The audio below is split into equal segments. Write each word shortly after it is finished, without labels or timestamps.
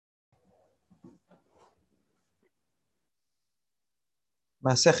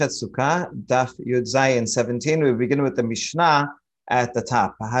Masechet Sukkah, Daf Yud Zayin 17. We begin with the Mishnah at the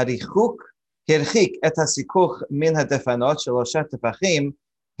top. Harichuk hirchik et hasikuch min hadefanot shelosha tefachim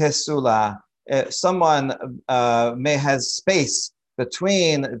pesula. Someone may have space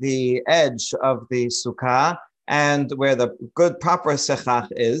between the edge of the sukkah and where the good proper sechach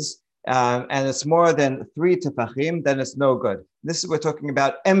is, and it's more than 3 tefachim, then it's no good. This is we're talking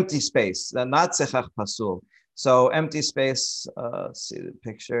about empty space, not sechach pasul. So empty space, see the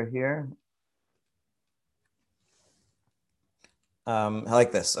picture here.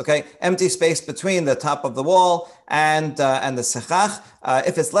 Like this, okay? Empty space between the top of the wall and the sechach.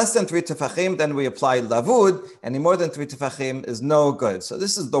 If it's less than 3 tefachim, then we apply lavud. Any more than 3 tefachim is no good. So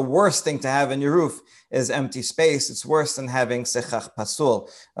this is the worst thing to have in your roof is empty space. It's worse than having sechach pasul.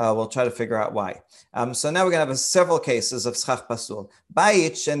 We'll try to figure out why. So now we're going to have several cases of sechach pasul.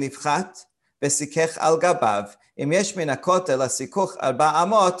 Bayit shenifchat Besikech al gabav. Im yesh min hakotel hasikuch al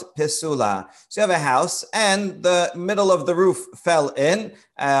ba'amot pesula. So you have a house, and the middle of the roof fell in.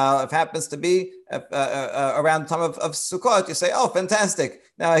 If it happens to be around the time of Sukkot, you say, "Oh, fantastic!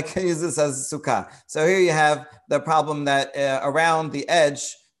 Now I can use this as sukkah." So here you have the problem that around the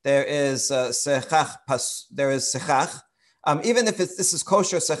edge there is sechach. There is sechach. Even if this is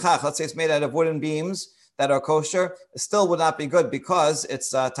kosher sechach, let's say it's made out of wooden beams that are kosher, still would not be good because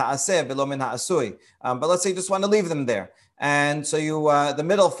it's ta'aseh v'lo min ha'asui. But let's say you just want to leave them there. And so you, the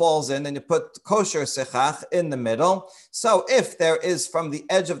middle falls in and you put kosher sechach in the middle. So if there is from the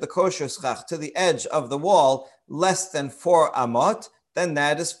edge of the kosher sechach to the edge of the wall less than 4 amot, then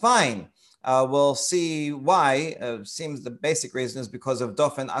that is fine. We'll see why. Seems the basic reason is because of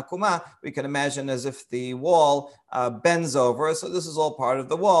dofen akuma. We can imagine as if the wall bends over. So this is all part of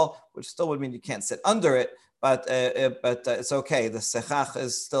the wall, which still would mean you can't sit under it, but it's okay. The sechach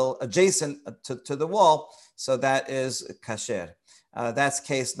is still adjacent to the wall, so that is kasher. That's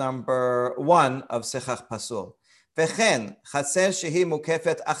case number 1 of sechach pasul. Vechen chaser shehi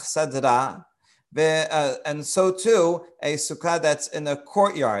mukefet achsadra. And so too, a sukkah that's in a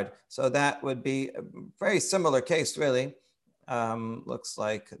courtyard. So that would be a very similar case, really. Looks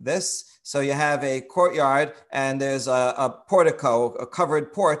like this. So you have a courtyard and there's a portico, a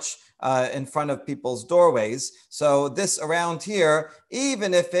covered porch in front of people's doorways. So this around here,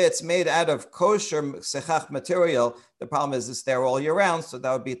 even if it's made out of kosher sechach material, the problem is it's there all year round, so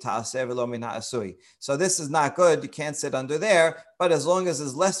that would be ta'aseh v'lo min ha'asui. So this is not good. You can't sit under there, but as long as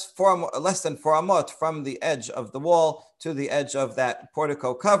it's less than 4 amot from the edge of the wall to the edge of that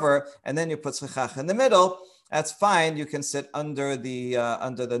portico cover, and then you put sechach in the middle, that's fine. You can sit under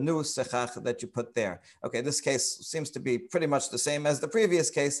the new sechach that you put there. Okay, this case seems to be pretty much the same as the previous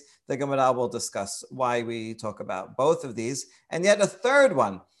case. The Gemara will discuss why we talk about both of these, and yet a third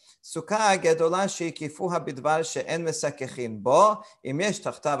one. Sukkah gedola shekifuha bidvar she'en mesakechin bo im yesh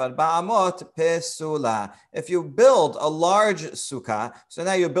tachtav 4 amot pesula. If you build a large sukkah, so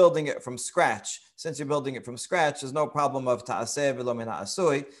now you're building it from scratch. Since you're building it from scratch, there's no problem of ta'aseh v'lo min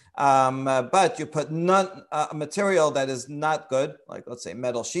ha'asui. But you put material that is not good, like let's say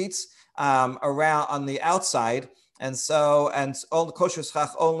metal sheets, around on the outside. And all the kosher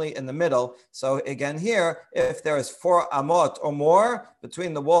schach only in the middle. So again here, if there is 4 amot or more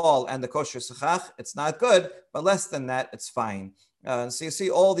between the wall and the kosher schach, it's not good, but less than that, it's fine. So you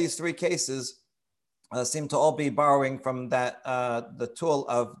see all these 3 cases seem to all be borrowing from that the tool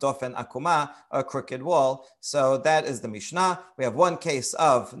of dofen akuma, a crooked wall. So that is the Mishnah. We have 1 case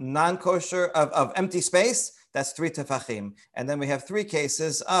of non-kosher, of empty space, that's 3 tefachim. And then we have 3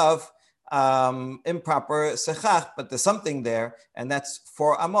 cases of improper sechach, but there's something there, and that's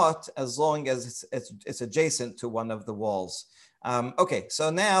 4 amot as long as it's adjacent to one of the walls. Okay, so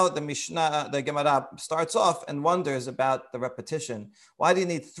now the Mishnah, the Gemara starts off and wonders about the repetition. Why do you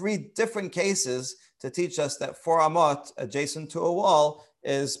need 3 different cases to teach us that 4 amot adjacent to a wall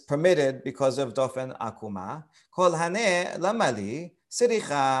is permitted because of dofen akuma? Kol haneh lamali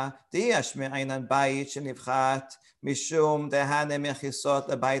siricha diyash me'ainan bayit shenivchat mishum dehane mechisot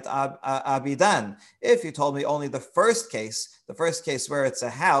lebayit abidan. If you told me only the first case where it's a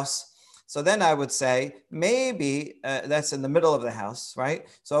house, so then I would say maybe that's in the middle of the house, right?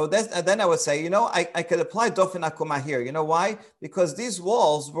 So then I would say, I could apply dofen akuma here. You know why? Because these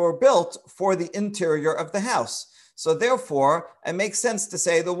walls were built for the interior of the house. So therefore, it makes sense to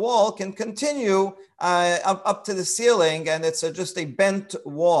say the wall can continue up to the ceiling, and it's just a bent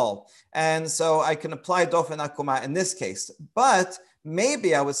wall. And so I can apply dofen akuma in this case. But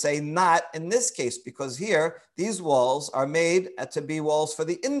maybe I would say not in this case, because here these walls are made to be walls for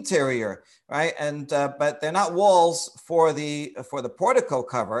the interior, right? And but they're not walls for the portico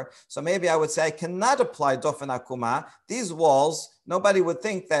cover. So maybe I would say I cannot apply dofen akuma. These walls, nobody would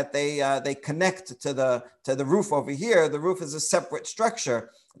think that they connect to the roof over here. The roof is a separate structure.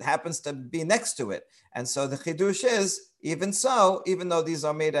 It happens to be next to it. And so the chidush is, even so, even though these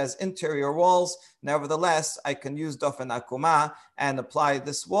are made as interior walls, nevertheless, I can use dofen akuma and apply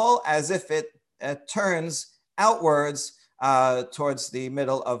this wall as if it turns outwards towards the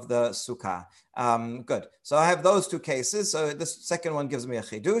middle of the sukkah. Good. So I have those two cases. So this second one gives me a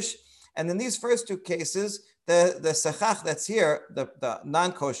chidush. And in these first two cases, the sechach that's here, the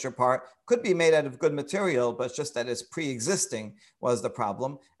non-kosher part, could be made out of good material, but it's just that it's pre-existing was the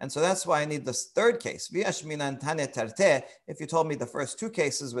problem. And so that's why I need this third case. If you told me the first two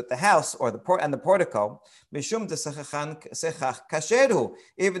cases with the house or the portico,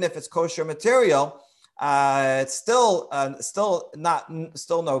 even if it's kosher material, it's still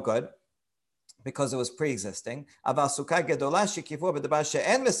no good, because it was pre-existing.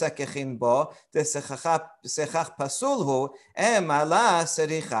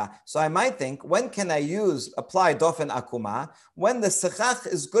 So I might think, when can I apply dofen akuma? When the sechach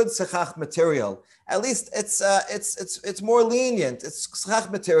is good sechach material. At least it's more lenient. It's sechach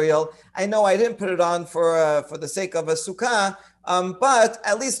material. I know I didn't put it on for the sake of a sukkah, but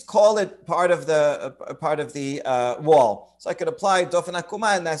at least call it part of the wall. So I could apply dofen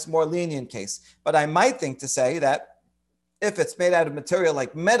akuma, and that's more lenient case. But I might think to say that if it's made out of material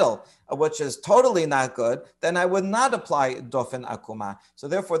like metal, which is totally not good, then I would not apply dofen akuma. So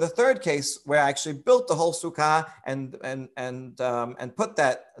therefore, the third case, where I actually built the whole sukkah and put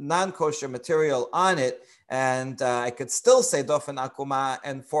that non-kosher material on it, and I could still say dofen akuma,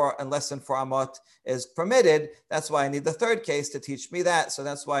 and less than 4 amot is permitted. That's why I need the third case to teach me that. So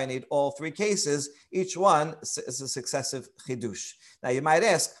that's why I need all three cases. Each one is a successive chidush. Now you might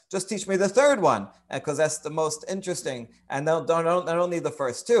ask, just teach me the third one, because that's the most interesting, and I don't need the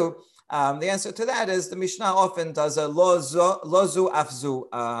first two. The answer to that is the Mishnah often does a lozu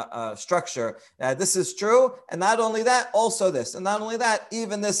afzu structure. This is true, and not only that, also this, and not only that,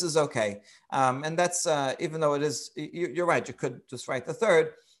 even this is okay. And that's even though it is, you're right, you could just write the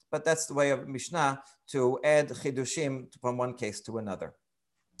third, but that's the way of Mishnah to add chidushim from one case to another.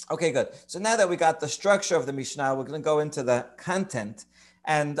 Okay, good. So now that we got the structure of the Mishnah, we're going to go into the content.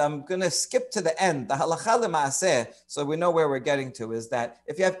 And I'm going to skip to the end. The halacha l'maaseh, so we know where we're getting to, is that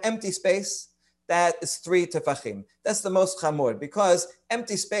if you have empty space, that is 3 tefachim. That's the most chamur, because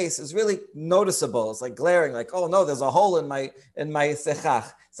empty space is really noticeable. It's like glaring, like, oh no, there's a hole in my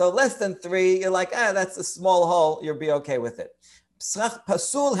sechach. So less than 3, you're like, that's a small hole, you'll be okay with it. Psach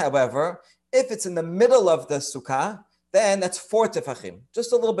pasul, however, if it's in the middle of the sukkah, then that's 4 tefachim,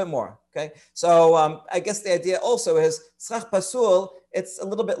 just a little bit more. Okay, so I guess the idea also is tzrach pasul, it's a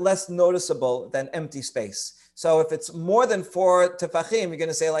little bit less noticeable than empty space. So if it's more than 4 tefachim, you're going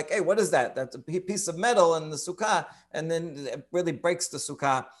to say like, hey, what is that? That's a piece of metal in the sukkah, and then it really breaks the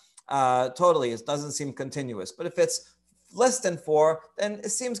sukkah totally. It doesn't seem continuous. But if it's less than 4, then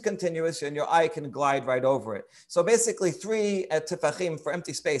it seems continuous and your eye can glide right over it. So basically 3 tefachim for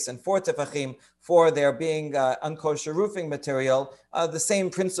empty space and 4 tefachim for there being unkosher roofing material, the same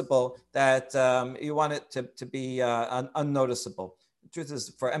principle that you want it to be unnoticeable. The truth is,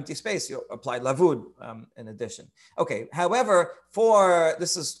 for empty space, you apply lavud in addition. Okay, however,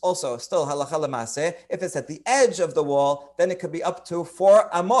 this is also still halacha l'maaseh, if it's at the edge of the wall, then it could be up to 4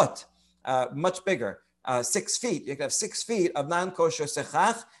 amot, much bigger. 6 feet. You can have 6 feet of non-kosher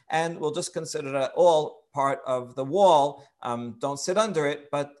sechach, and we'll just consider that all part of the wall. Don't sit under it,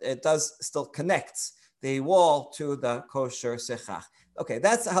 but it does still connects the wall to the kosher sechach. Okay,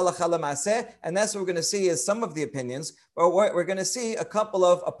 that's halacha l'maaseh, and that's what we're going to see is some of the opinions, but we're going to see a couple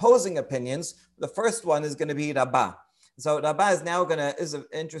of opposing opinions. The first one is going to be Rabbah. So Rabbah is now is an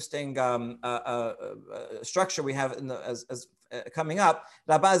interesting structure we have coming up.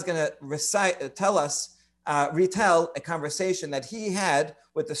 Rabbah is going to retell a conversation that he had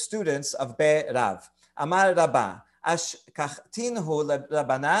with the students of Be Rav. Amar Rabbah, Ashkachtinhu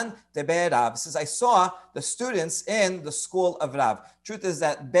Rabbanan de Be Rav. Says, I saw the students in the school of Rav. Truth is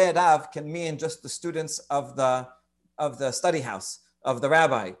that Be Rav can mean just the students of the study house of the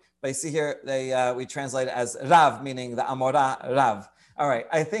rabbi. But you see here, we translate it as Rav, meaning the Amora Rav. All right,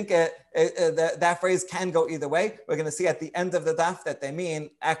 I think that phrase can go either way. We're going to see at the end of the daf that they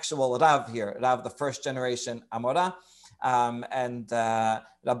mean actual Rav here, Rav, the first generation Amora, and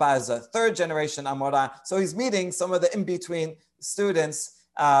Rabbah is a 3rd generation Amora. So he's meeting some of the in-between students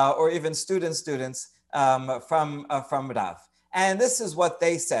or even students from Rav. And this is what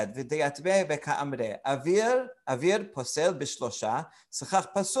they said. Avir posel b'shlosha,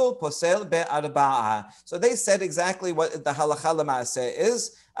 sechach pasul posel be'arba'a. So they said exactly what the halacha l'maaseh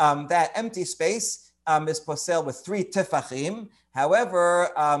is, that empty space is posel with 3 tefachim.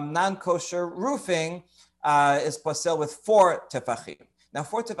 However, non-kosher roofing is posel with 4 tefachim. Now,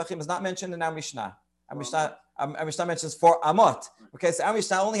 4 tefachim is not mentioned in our Mishnah. Our Mishnah mentions 4 amot. Okay, so our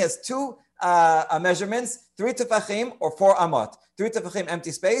Mishnah only has 2 measurements, 3 tefachim or 4 amot. 3 tefachim,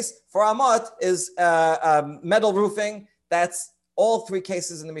 empty space. 4 amot is metal roofing. That's all 3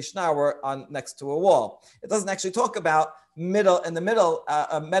 cases in the Mishnah were on next to a wall. It doesn't actually talk about metal in the middle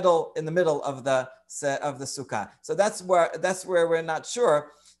of the sukkah. So that's where we're not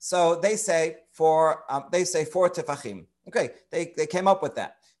sure. So they say 4 tefachim. Okay, they came up with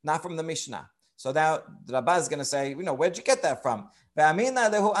that, not from the Mishnah. So now the Rabbah is going to say, where'd you get that from? So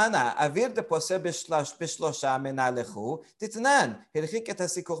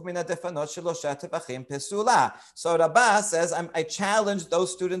Rabbah says, I challenge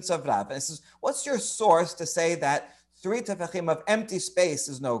those students of Rav. And he says, what's your source to say that 3 tefachim of empty space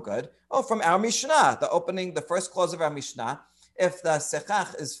is no good? Oh, from our Mishnah, the first clause of our Mishnah. If the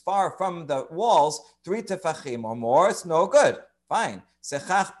sechach is far from the walls, 3 tefachim or more, it's no good. Fine.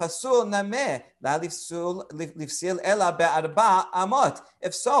 Sechach pasul nameh la lifsil ela be'arba amot.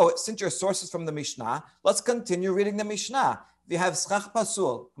 If so, since your source is from the Mishnah, let's continue reading the Mishnah. If you have sechach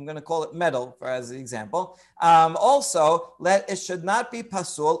pasul, I'm going to call it metal for as an example. Also, it should not be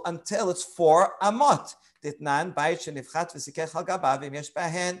pasul until it's 4 amot. Ditnan bayit shenivchat v'sikech al gabav im yesh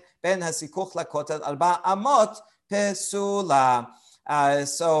ben hasikuch lakotel 4 amot pesula.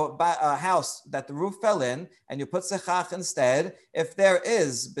 So a house that the roof fell in and you put sechach instead, if there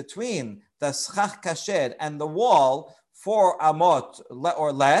is between the sechach kasher and the wall 4 amot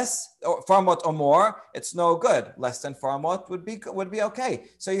or less, or 4 amot or more, it's no good. Less than 4 amot would be okay.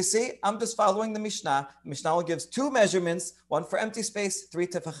 So you see, I'm just following the Mishnah. The Mishnah gives 2 measurements, one for empty space, 3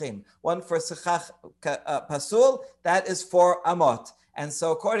 tefachim. One for sechach pasul, that is 4 amot. And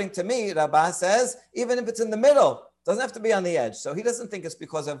so according to me, Rabbah says, even if it's in the middle, doesn't have to be on the edge. So he doesn't think it's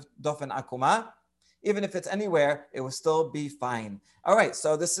because of dofen akuma. Even if it's anywhere, it will still be fine. All right,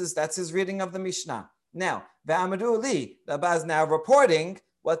 so that's his reading of the Mishnah. Now, ve'amru li, Rabbah is now reporting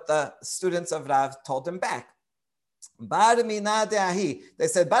what the students of Rav told him back. Bar mina de'ahi. They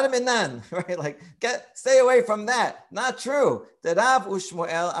said, bar minan, right? Like, stay away from that. Not true. The Rav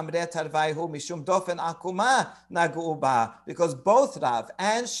u'Shmuel amrei tarvaihu mishum dofen akuma nagu ba. Because both Rav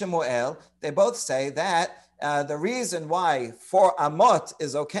and Shmuel, they both say that the reason why 4 amot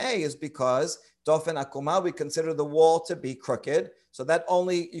is okay is because dofen akuma, we consider the wall to be crooked. So that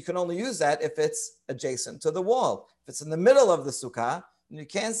you can only use that if it's adjacent to the wall. If it's in the middle of the sukkah, you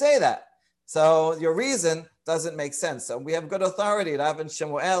can't say that. So your reason doesn't make sense. So we have good authority. Rav and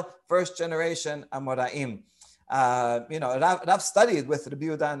Shemuel, first generation Amoraim. Rav studied with Rabbi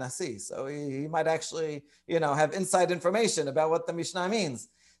Yehuda Nasi, so he might actually, have inside information about what the Mishnah means.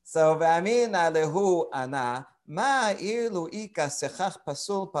 So ve'amina lehu ana ma ilu ika sechach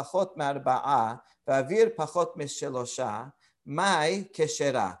pasul pachot me'arba'a ve'avir pachot mishelosha mai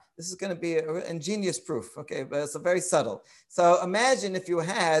keshera. This is going to be an ingenious proof, okay, but it's very subtle. So imagine if you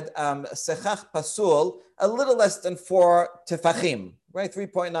had sechach pasul, a little less than 4 tefachim, right?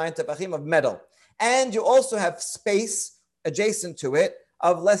 3.9 tefachim of metal. And you also have space adjacent to it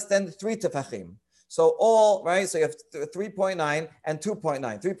of less than 3 tefachim. So so you have 3.9 and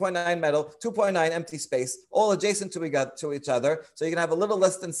 2.9, 3.9 metal, 2.9 empty space, all adjacent to each other. So you can have a little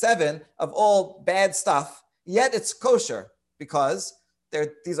less than 7 of all bad stuff, yet it's kosher because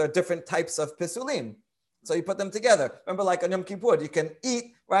these are different types of pisulim. So you put them together. Remember, like on Yom Kippur, you can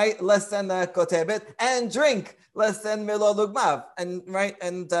eat, right, less than the kotebet and drink less than milo lugmav,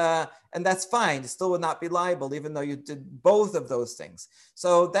 and that's fine. You still would not be liable, even though you did both of those things.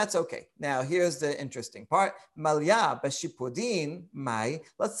 So that's okay. Now, here's the interesting part. Malya b'shipudin mai.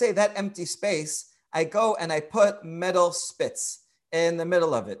 Let's say that empty space, I go and I put metal spits in the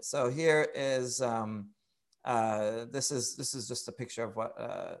middle of it. So here is. This is just a picture of what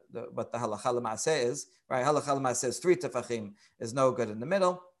the halacha l'maaseh is, right? Halacha l'maaseh is 3 tefachim is no good in the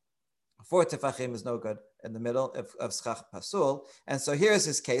middle, 4 tefachim is no good in the middle of schach pasul. And so here's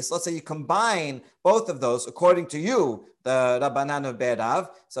his case. Let's say you combine both of those according to you, the Rabbanan of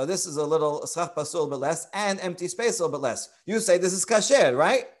Be'erav. So this is a little schach pasul a little bit less and empty space a little bit less. You say this is kasher,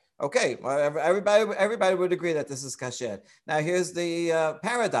 right? Okay, well, everybody would agree that this is kasher. Now here's the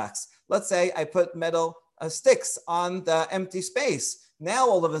paradox. Let's say I put metal sticks on the empty space. Now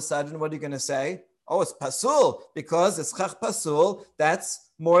all of a sudden, what are you going to say? Oh, it's pasul because it's chach pasul. That's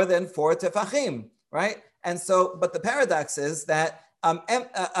more than 4 tefachim, right? And so, but the paradox is that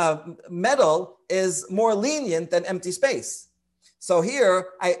metal is more lenient than empty space. So here,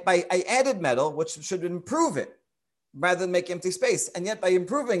 I added metal, which should improve it rather than make empty space. And yet by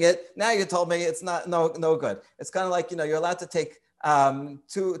improving it, now you told me it's not no good. It's kind of like, you're allowed to take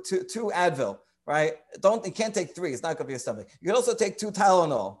two Advil, right? You can't take three, it's not good for your stomach. You can also take two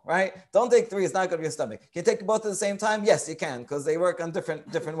Tylenol, right? Don't take three, it's not good for your stomach. Can you take both at the same time? Yes, you can, because they work on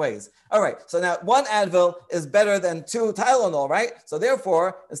different ways. All right, so now one Advil is better than two Tylenol, right? So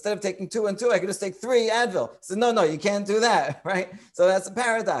therefore, instead of taking two and two, I can just take three Advil. So no, you can't do that, right? So that's a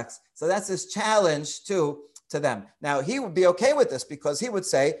paradox. So that's his challenge to them. Now he would be okay with this because he would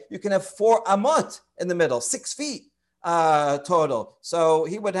say you can have 4 amot in the middle, 6 feet total. So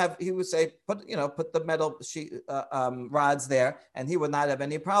he would say put the metal rods there, and he would not have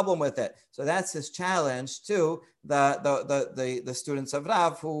any problem with it. So that's his challenge to the students of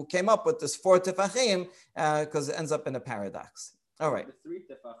Rav who came up with this 4 tefachim because it ends up in a paradox. All right. The 3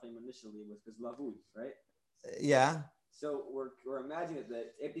 tefachim initially was because lavud, right? Yeah. So we're imagining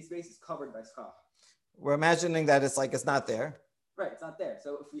that the empty space is covered by schach. We're imagining that it's not there. Right, it's not there.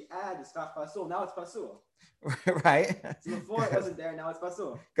 So if we add the schach pasul, now it's pasul. Right. So before it wasn't there, now it's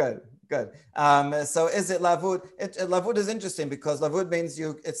pasul. Good. So is it lavud? Lavud is interesting because lavud means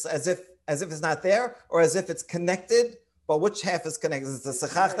it's as if it's not there, or as if it's connected. But which half is connected? Is it the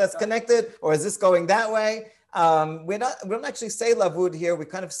sechach that's connected, or is this going that way? We don't actually say lavud here. We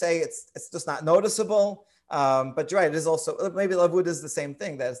kind of say it's just not noticeable. But you're right. It is also maybe lavud is the same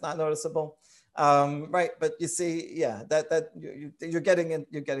thing, that it's not noticeable. Right, but you see, yeah, that you're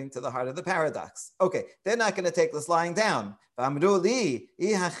getting to the heart of the paradox. Okay, they're not going to take this lying down.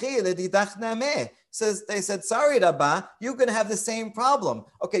 Says they said, sorry, Rabba, you're going to have the same problem.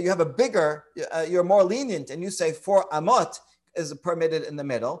 Okay, you have a bigger, you're more lenient, and you say 4 amot is permitted in the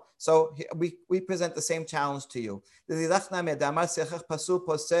middle. So we present the same challenge to you. Let's say I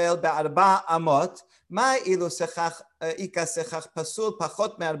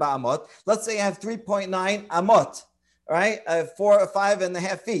have 3.9 amot, right? 4 or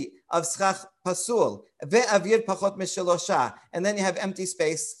 5.5 feet of schach pasul. And then you have empty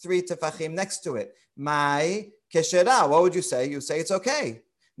space, 3 tefachim next to it. What would you say? You say it's okay.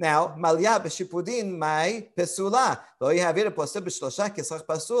 Now, malya b'shipudin mai pesula. Lo yahavir posel b'shlosha kisrach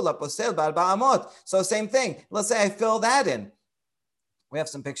pasula posel b'arba amot. So same thing. Let's say I fill that in. We have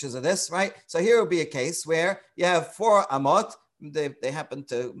some pictures of this, right? So here would be a case where you have 4 amot. They happen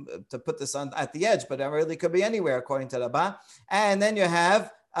to put this on at the edge, but it really could be anywhere according to Rabbah. And then you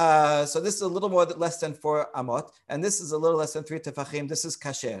have so this is a little more less than 4 amot, and this is a little less than 3 tefachim. This is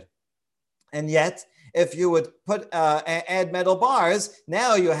kasher, and yet, if you would add metal bars,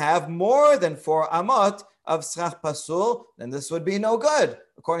 now you have more than 4 amot of schach pasul, then this would be no good.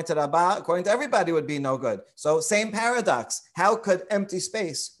 According to Rabbah, according to everybody, would be no good. So same paradox. How could empty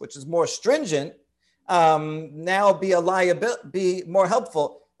space, which is more stringent, now be be more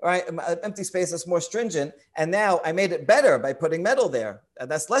helpful? Right? Empty space is more stringent, and now I made it better by putting metal there.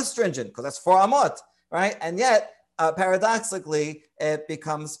 That's less stringent because that's 4 amot, right? And yet, paradoxically, it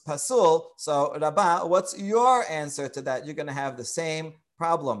becomes pasul. So, Rabbah, what's your answer to that? You're going to have the same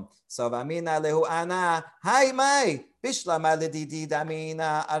problem. So, v'amina lehu ana, hai mai, bishla malididi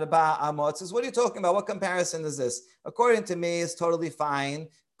damina arba amot. Says, what are you talking about? What comparison is this? According to me, it's totally fine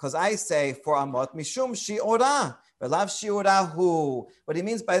because I say 4 amot mishum shi'ora. V'lav shi'orahu. What he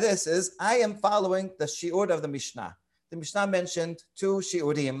means by this is I am following the shi'ur of the Mishnah. The Mishnah mentioned 2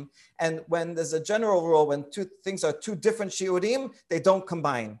 shi'urim, and when there's a general rule, when 2 things are 2 different shi'urim, they don't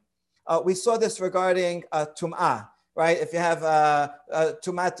combine. We saw this regarding tum'ah, right? If you have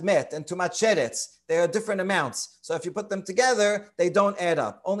tumat met and tumat sheretz, they are different amounts. So if you put them together, they don't add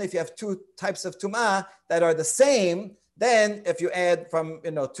up. Only if you have 2 types of tum'ah that are the same, then if you add from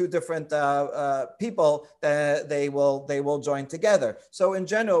 2 different people, they will join together. So in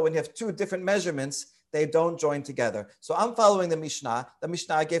general, when you have 2 different measurements, they don't join together. So I'm following the Mishnah. The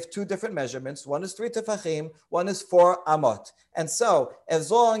Mishnah gave 2 different measurements. One is 3 tefachim, one is 4 amot. And so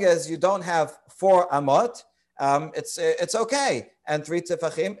as long as you don't have 4 amot, it's okay. And 3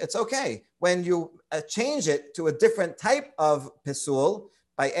 tefachim, it's okay. When you change it to a different type of pisul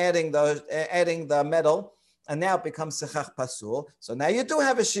by adding the metal, and now it becomes sechach pasul. So now you do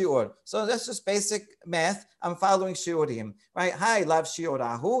have a shiur. So that's just basic math. I'm following shiurim, right? Hi, lav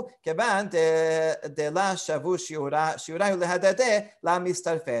shiurahu keban de la shavu shiurahu lehadadeh la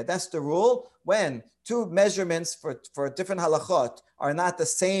mistarfeh. That's the rule. When 2 measurements for different halachot are not the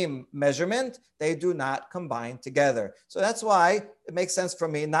same measurement, they do not combine together. So that's why it makes sense for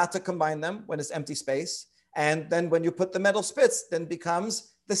me not to combine them when it's empty space. And then when you put the metal spits, then becomes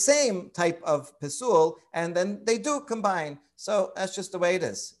the same type of pasul, and then they do combine. So that's just the way it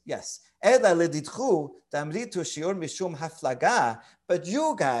is. Yes. But you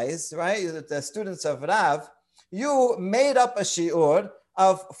guys, right, the students of Rav, you made up a shiur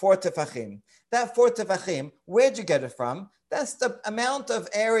of 4 tefachim. That 4 tefachim, where'd you get it from? That's the amount of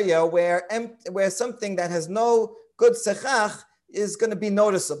area where something that has no good sechach is going to be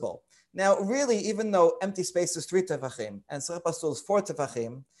noticeable. Now, really, even though empty space is 3 tefachim and sechach pasul is 4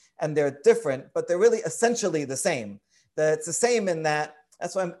 tefachim, and they're different, but they're really essentially the same. It's the same in that.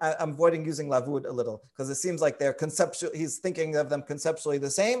 That's why I'm avoiding using lavud a little, because it seems like they're conceptual. He's thinking of them conceptually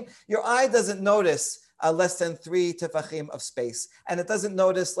the same. Your eye doesn't notice less than 3 tefachim of space, and it doesn't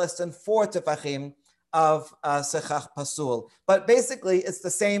notice less than 4 tefachim of sechach pasul. But basically, it's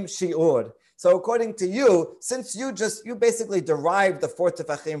the same shiur. So according to you, since you basically derived the 4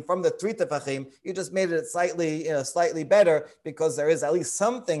 tefachim from the 3 tefachim, you just made it slightly better because there is at least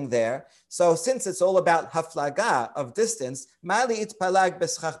something there. So since it's all about haflaga of distance, mali itpalag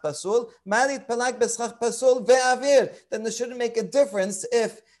beschach pasul, mali itpalag beschach pasul ve'avir, then it shouldn't make a difference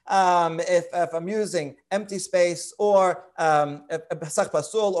if I'm using empty space or beschach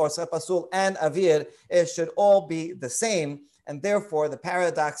pasul or beschach pasul and avir, it should all be the same. And therefore, the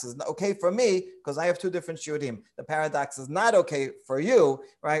paradox is okay for me because I have 2 different shiurim. The paradox is not okay for you,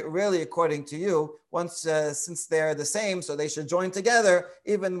 right? Really, according to you, since they're the same, so they should join together.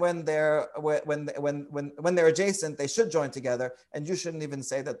 Even when they're adjacent, they should join together. And you shouldn't even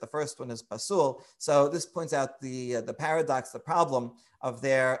say that the first one is pasul. So this points out the paradox, the problem of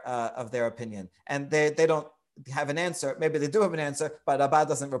their opinion, and they don't have an answer. Maybe they do have an answer, but Rabbah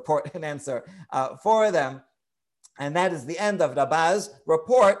doesn't report an answer for them. And that is the end of Rabbah's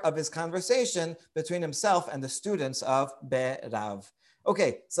report of his conversation between himself and the students of Berav.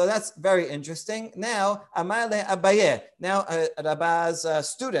 Okay, so that's very interesting. Now, Amale Abaye. Now, Rabbah's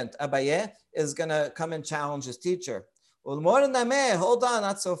student, Abaye, is going to come and challenge his teacher. Hold on,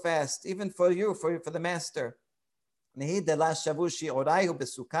 not so fast, even for you, for the master. I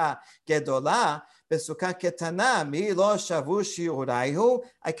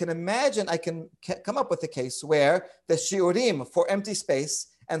can imagine, I can come up with a case where the shiurim for empty space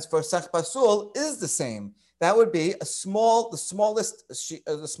and for sech pasul is the same. That would be the smallest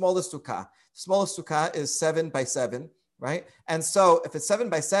sukkah. Smallest sukkah is 7 by 7, right? And so if it's 7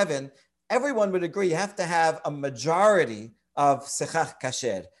 by 7, everyone would agree you have to have a majority of sechach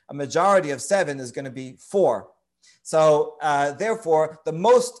kasher. A majority of 7 is going to be 4. So therefore, the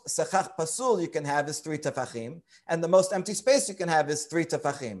most sechach pasul you can have is 3 tefachim, and the most empty space you can have is 3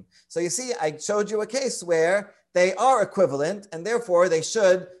 tefachim. So you see, I showed you a case where they are equivalent, and therefore they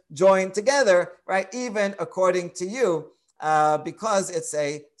should join together, right? Even according to you, because it's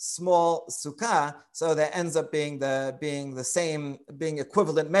a small sukkah, so that ends up being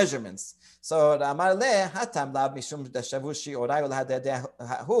equivalent measurements. So Amar le hatam lav mishum dashavushi orai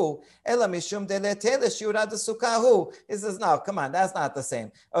hu ela mishum deletele shiura desukahu. He says, no, come on, that's not the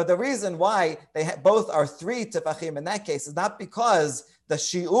same. The reason why they both are 3 tefachim in that case is not because the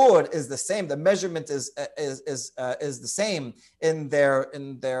shiur is the same, the measurement is the same in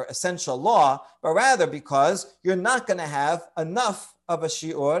their essential law, but rather because you're not going to have enough of a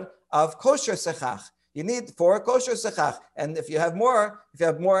shiur of kosher sechach. You need 4 kosher sechach, and if you have more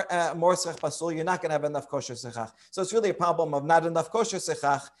sechach pasul, you're not going to have enough kosher sechach. So it's really a problem of not enough kosher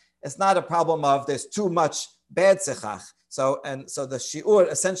sechach. It's not a problem of there's too much bad sechach. So the shiur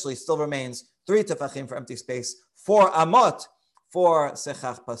essentially still remains 3 tefachim for empty space, 4 amot for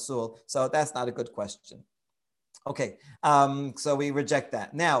sechach pasul. So that's not a good question. Okay, so we reject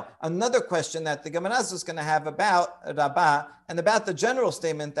that. Now, another question that the Gemara is going to have about Rabbah and about the general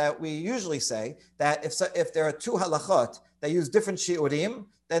statement that we usually say, that if there are 2 halachot that use different shiurim,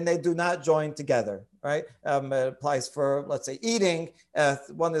 then they do not join together, right? It applies for, let's say, eating.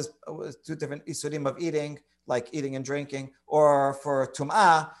 One is 2 different isurim of eating, like eating and drinking, or for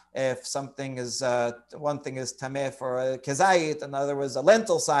tum'ah, if something is, one thing is tameh for a kezayit, another was a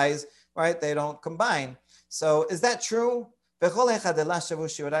lentil size, right? They don't combine. So is that true? Is that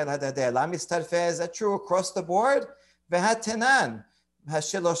true across the board? V'hatenan,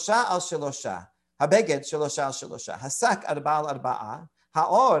 hashelosha al shelosha, habeged shelosha al shelosha, hasak arba al arba'a,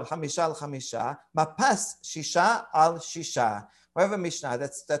 haor hamisha al hamisha, mapas shisha al shisha. We have a Mishnah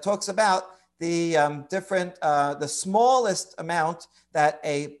that talks about the the smallest amount that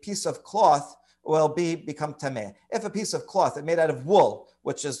a piece of cloth will become tameh. If a piece of cloth is made out of wool,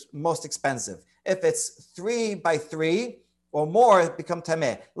 which is most expensive, if it's 3 by 3, or more become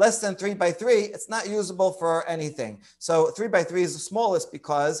tameh. Less than 3 by 3, it's not usable for anything. So 3 by 3 is the smallest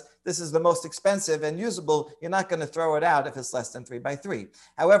because this is the most expensive and usable. You're not going to throw it out if it's less than 3 by 3.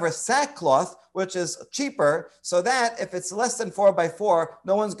 However, sackcloth, which is cheaper, so that if it's less than 4 by 4,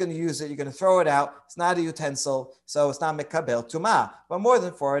 no one's going to use it. You're going to throw it out. It's not a utensil, so it's not mekabel tumah. But more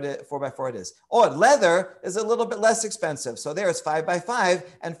than 4 by 4 it is. Or leather is a little bit less expensive. So there it's 5 by 5.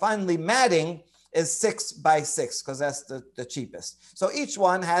 And finally, matting is 6 by 6 because that's the cheapest. So each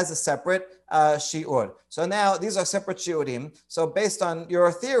one has a separate shiur. So now these are separate shiurim. So based on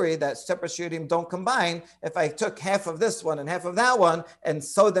your theory that separate shiurim don't combine, if I took half of this one and half of that one and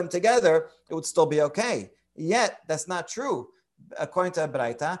sewed them together, it would still be okay. Yet that's not true. According to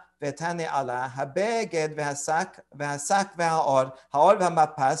Braita, v'tani ala habeged v'hasak v'haor haor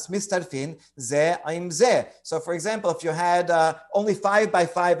v'mapas mistarfin ze im ze. So for example, if you had only 5 by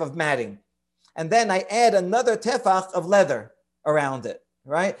 5 of matting, and then I add another tefach of leather around it,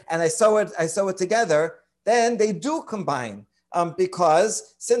 right? And I sew it together, then they do combine.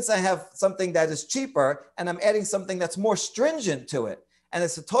 Because since I have something that is cheaper and I'm adding something that's more stringent to it, and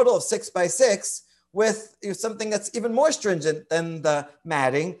it's a total of 6 by 6 with something that's even more stringent than the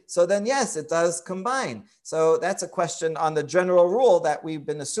matting, so then yes, it does combine. So that's a question on the general rule that we've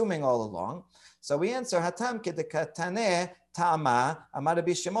been assuming all along. So we answer, Hatam kedekataneh Ta'ama, Amar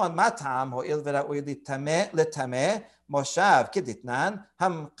Rabbi Shimon, Ma ta'am ho'il v'ra'ui l'tameh moshav kiditnan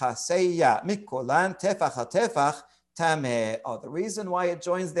ham kaseya mikolan tefach ha-tefach tameh. Oh, the reason why it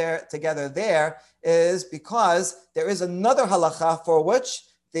joins together there is because there is another halacha for which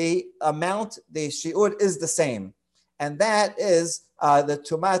the amount, the shiur is the same. And that is the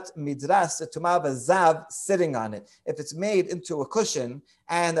tumat midras, the tumat of a zav sitting on it. If it's made into a cushion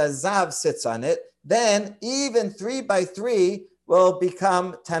and a zav sits on it, then even 3 by 3 will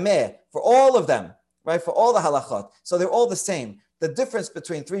become tameh for all of them, right? For all the halachot. So they're all the same. The difference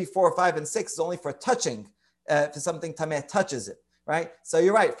between 3, 4, 5, and 6 is only for touching, if something tameh touches it, right? So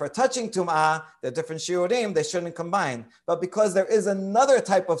you're right. For touching tum'ah, the different shiurim, they shouldn't combine. But because there is another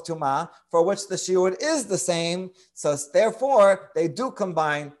type of tum'ah for which the shiur is the same, so therefore they do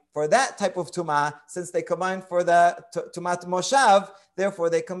combine for that type of tum'ah. Since they combine for the tumat moshav, therefore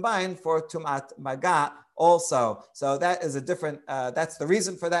they combine for tumat maga also. So that is a different, that's the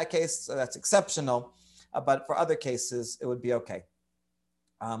reason for that case. So that's exceptional. But for other cases, it would be okay.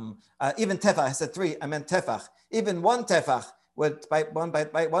 Even tefach, I said 3, I meant tefach. Even 1 tefach would, by one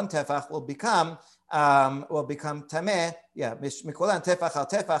tefach will become tameh. Yeah, mikolan tefach al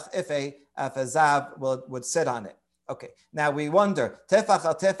tefach if a zav would sit on it. Okay, now we wonder, tefach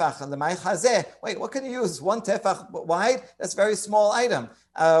al tefach lemay chazeh. Wait, what can you use? 1 tefach wide? That's a very small item.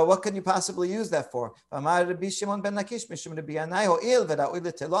 What can you possibly use that for? You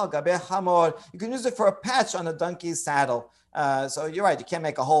can use it for a patch on a donkey's saddle. So you're right, you can't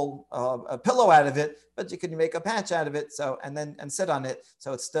make a whole a pillow out of it, but you can make a patch out of it. So and sit on it,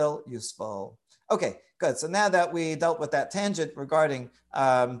 so it's still useful. Okay, good. So now that we dealt with that tangent regarding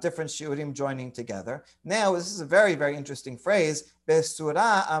different shiurim joining together, now this is a very, very interesting phrase.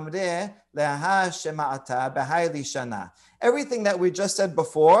 Besura amre leha shema'ata b'hai lishana. Everything that we just said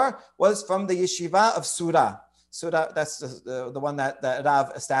before was from the yeshiva of Surah. Surah, that's the one that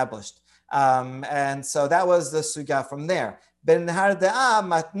Rav established. And so that was the sugya from there. But in the Har De'ah,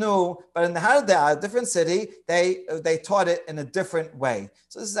 matnu, but in the Har De'ah, a different city, they taught it in a different way.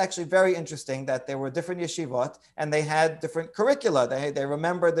 So this is actually very interesting that there were different yeshivot and they had different curricula. They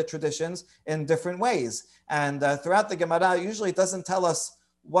remembered the traditions in different ways. And throughout the Gemara, usually it doesn't tell us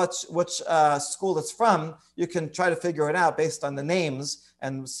which school it's from. You can try to figure it out based on the names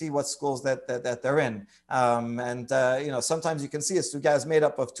and see what schools that they're in. Sometimes you can see a sugya is made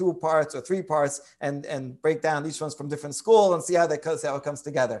up of 2 parts or 3 parts and break down each one's from different school and see how it comes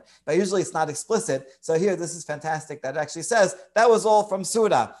together. But usually it's not explicit. So here, this is fantastic that it actually says that was all from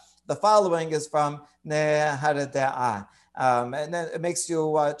Surah. The following is from Nehar De'ah. And then it makes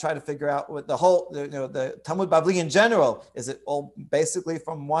you try to figure out what the whole, the Talmud Bavli in general, is it all basically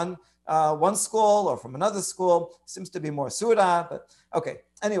from one school or from another school? Seems to be more surah, but okay.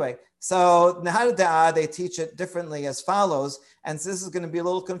 Anyway, so Nehar De'ah, they teach it differently as follows. And so this is going to be a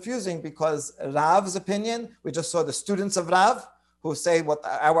little confusing because Rav's opinion, we just saw the students of Rav who say what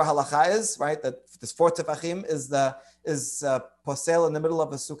our halacha is, right? That this 4 tefachim is posel in the middle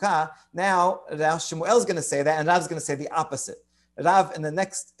of a sukkah. Now Shmuel is going to say that, and Rav is going to say the opposite. Rav in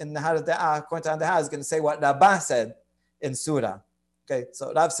Nehar De'ah, according to De'ah, is going to say what Rabbah said in Surah. Okay,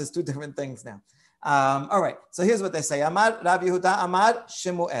 so Rav says 2 different things now. All right, so here's what they say. Amar Rav Yehuda Amar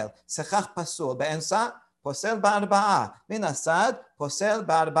Shmuel Sechach Pasul Be'ensa Posel Ba'arba'a Min Asad Posel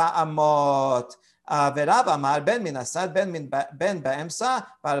Ba'arba'a Amot. Verav amar ben min asad ben ba'emsa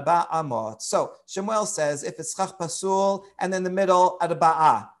barba amot. So Shemuel says if it's schach pasul and in the middle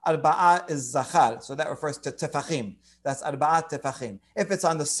arba'ah is zachar, so that refers to tefachim. That's arba'at tefachim. If it's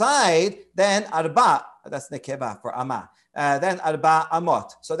on the side, then arba, that's nekeba for amah. Then arba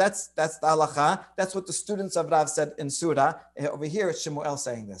amot. So that's the halacha. That's what the students of Rav said in Surah. Over here, it's Shemuel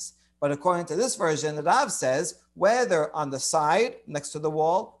saying this. But according to this version, Rav says whether on the side next to the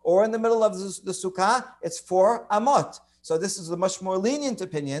wall or in the middle of the sukkah, it's 4 amot. So this is a much more lenient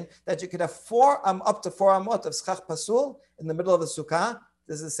opinion that you could have up to 4 amot of schach pasul in the middle of the sukkah.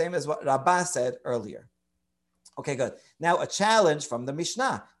 This is the same as what Rabbah said earlier. Okay, good. Now a challenge from the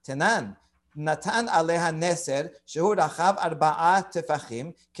Mishnah. Tenan. Natan aleha neser shehu rachav arba'a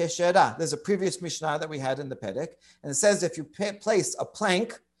tefachim keshera. There's a previous Mishnah that we had in the Perek, and it says if you place a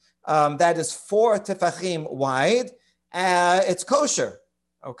plank that is 4 tefachim wide, it's kosher.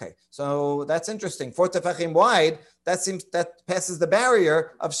 Okay, so that's interesting. 4 tefachim wide, that passes the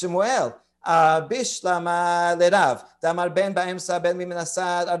barrier of Shemuel. Bishlama lerav damar ben ba'emsa ben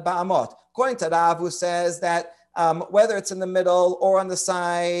miminasad arba'amot. According to Rav, who says that whether it's in the middle or on the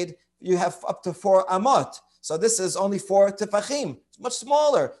side, you have up to 4 amot. So this is only 4 tefachim. It's much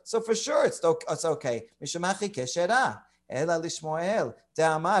smaller. So for sure it's okay. Mishamachi keshera. Ela lishmoel.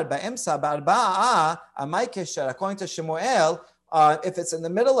 De'amar ba'emsa barba'a amai keshera. According to Shemuel, if it's in the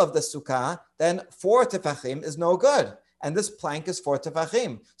middle of the sukkah, then 4 tefachim is no good. And this plank is 4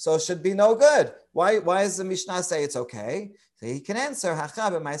 tefachim. So it should be no good. Why does the Mishnah say it's okay? So he can answer,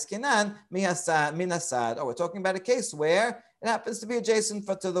 minasad. Oh, we're talking about a case where it happens to be adjacent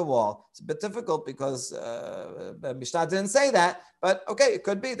to the wall. It's a bit difficult because the Mishnah didn't say that, but okay, it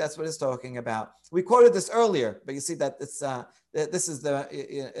could be. That's what it's talking about. We quoted this earlier, but you see that it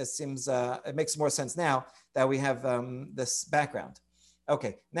makes more sense now that we have this background.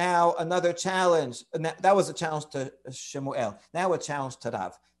 Okay, now another challenge. That was a challenge to Shemuel. Now a challenge to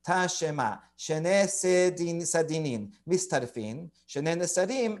Rav. Tashema, shene sadinin, mistarfin, shene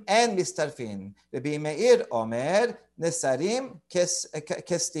nesarim, and mistarfin. Rabbi Meir omer, nesarim,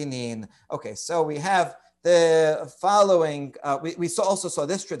 kestinin. Okay, so we have the following, we also saw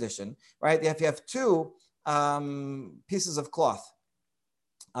this tradition, right? If you have 2 pieces of cloth,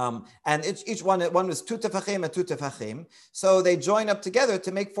 and each one was 2 tefachim and 2 tefachim. So they join up together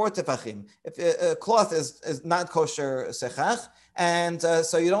to make 4 tefachim. If a cloth is not kosher sechach, and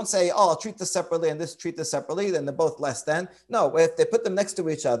so you don't say, oh, I'll treat this separately and this treat this separately, then they're both less than. No, if they put them next to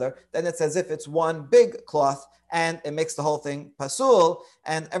each other, then it's as if it's one big cloth and it makes the whole thing pasul,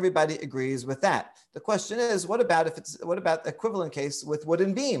 and everybody agrees with that. The question is, what about the equivalent case with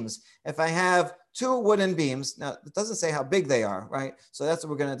wooden beams? If I have 2 wooden beams, now it doesn't say how big they are, right? So that's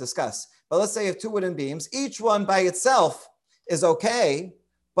what we're going to discuss. But let's say you have 2 wooden beams, each one by itself is okay,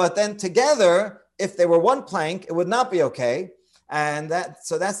 but then together, if they were one plank, it would not be okay. And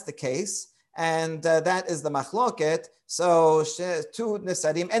that's the case. And that is the machloket. So 2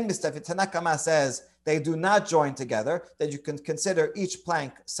 nisarim and mistafit. Tanna Kama says they do not join together, that you can consider each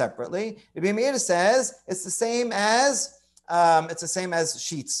plank separately. Rabbi Meir says it's the same as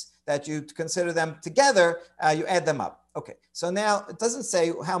sheets, that you consider them together, you add them up. Okay, so now it doesn't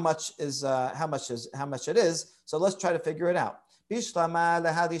say how much it is. So let's try to figure it out. Bishlama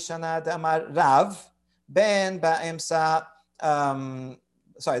lehadishana damar Rav ben ba'emsa.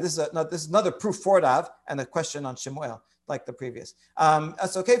 This is another proof for Rav and a question on Shemuel, like the previous.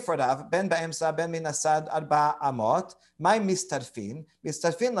 It's okay for Rav. Ben ba'emsa ben minasad arba amot. My mistarfin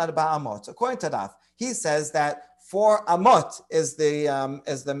arba amot. According to Rav, he says that 4 amot is the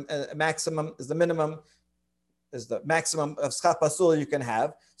maximum, is the minimum, is the maximum of schach pasul you can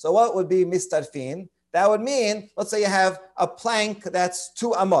have. So what would be mistarfin? That would mean, let's say you have a plank that's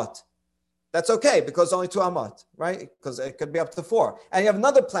 2 amot. That's okay because only 2 amot, right? Because it could be up to 4. And you have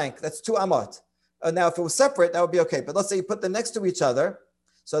another plank that's 2 amot. Now, if it was separate, that would be okay. But let's say you put them next to each other.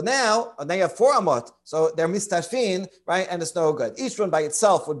 So now you have 4 amot. So they're mistarfin, right? And it's no good. Each one by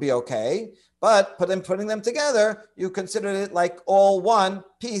itself would be okay. But putting them together, you consider it like all one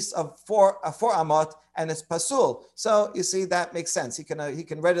piece of 4 amot, and it's pasul. So you see, that makes sense. He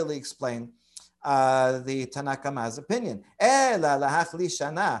can readily explain the Tanna Kama's opinion. Ela lahachli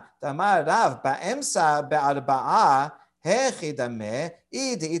shana damar Rav ba'emsa be'arba'a hechi dameh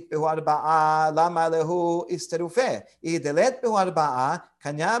idit behu arba'a lama lehu isterufe idelet behu arba'a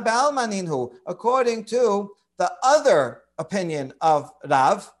kanya be'almaninhu. According to the other opinion of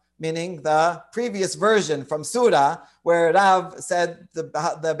Rav, meaning the previous version from Surah, where Rav said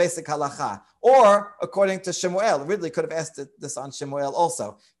the basic halacha. Or according to Shemuel, Ridley could have asked this on Shemuel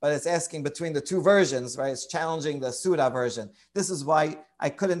also, but it's asking between the two versions, right? It's challenging the Surah version. This is why I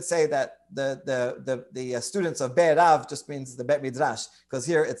couldn't say that the students of Be'er Rav just means the Bet Midrash, because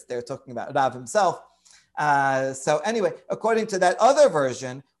here they're talking about Rav himself. So anyway, according to that other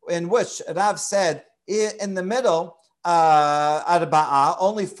version, in which Rav said in the middle, Arba'a,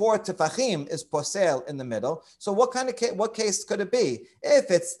 only 4 tefachim is posel in the middle. So what case could it be?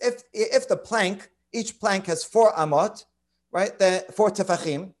 If the plank, each plank has 4 amot, right? The 4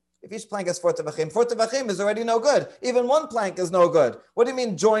 tefachim. If each plank has 4 tefachim is already no good. Even one plank is no good. What do you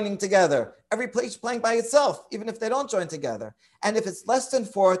mean joining together? Each plank by itself, even if they don't join together. And if it's less than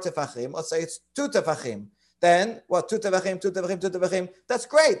 4 tefachim, let's say it's 2 tefachim, then what? 2 tefachim. That's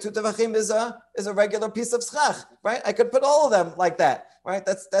great. 2 tefachim is a regular piece of schach, right? I could put all of them like that, right?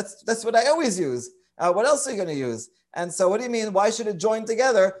 That's what I always use. What else are you going to use? And so, what do you mean? Why should it join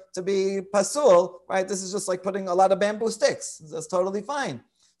together to be pasul, right? This is just like putting a lot of bamboo sticks. That's totally fine.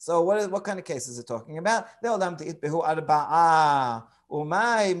 So, what kind of case is it talking about? Umay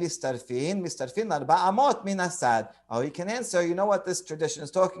mistarfin arba'amot min asad. Oh, you can answer. You know what this tradition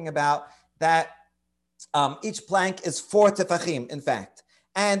is talking about? That each plank is 4 tefachim, in fact.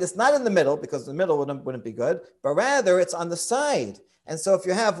 And it's not in the middle, because the middle wouldn't be good, but rather it's on the side. And so if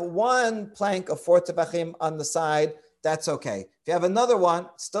you have one plank of 4 tefachim on the side, that's okay. If you have another one,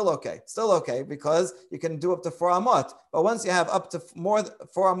 still okay, because you can do up to 4 amot. But once you have up to 4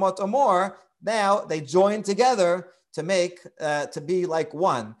 amot or more, now they join together to make, to be like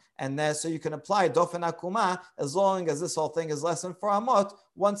one. And then, so you can apply dofen akuma as long as this whole thing is less than 4 amot.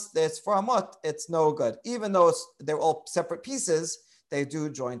 Once it's 4 amot, it's no good. Even though they're all separate pieces, they do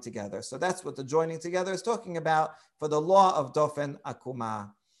join together. So that's what the joining together is talking about for the law of dofen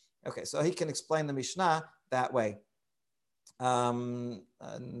akuma. Okay, so he can explain the Mishnah that way.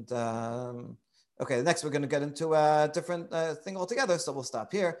 Okay, next we're going to get into a different thing altogether, so we'll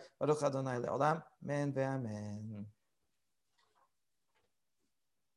stop here. Baruch Adonai le'olam, amen ve'amen.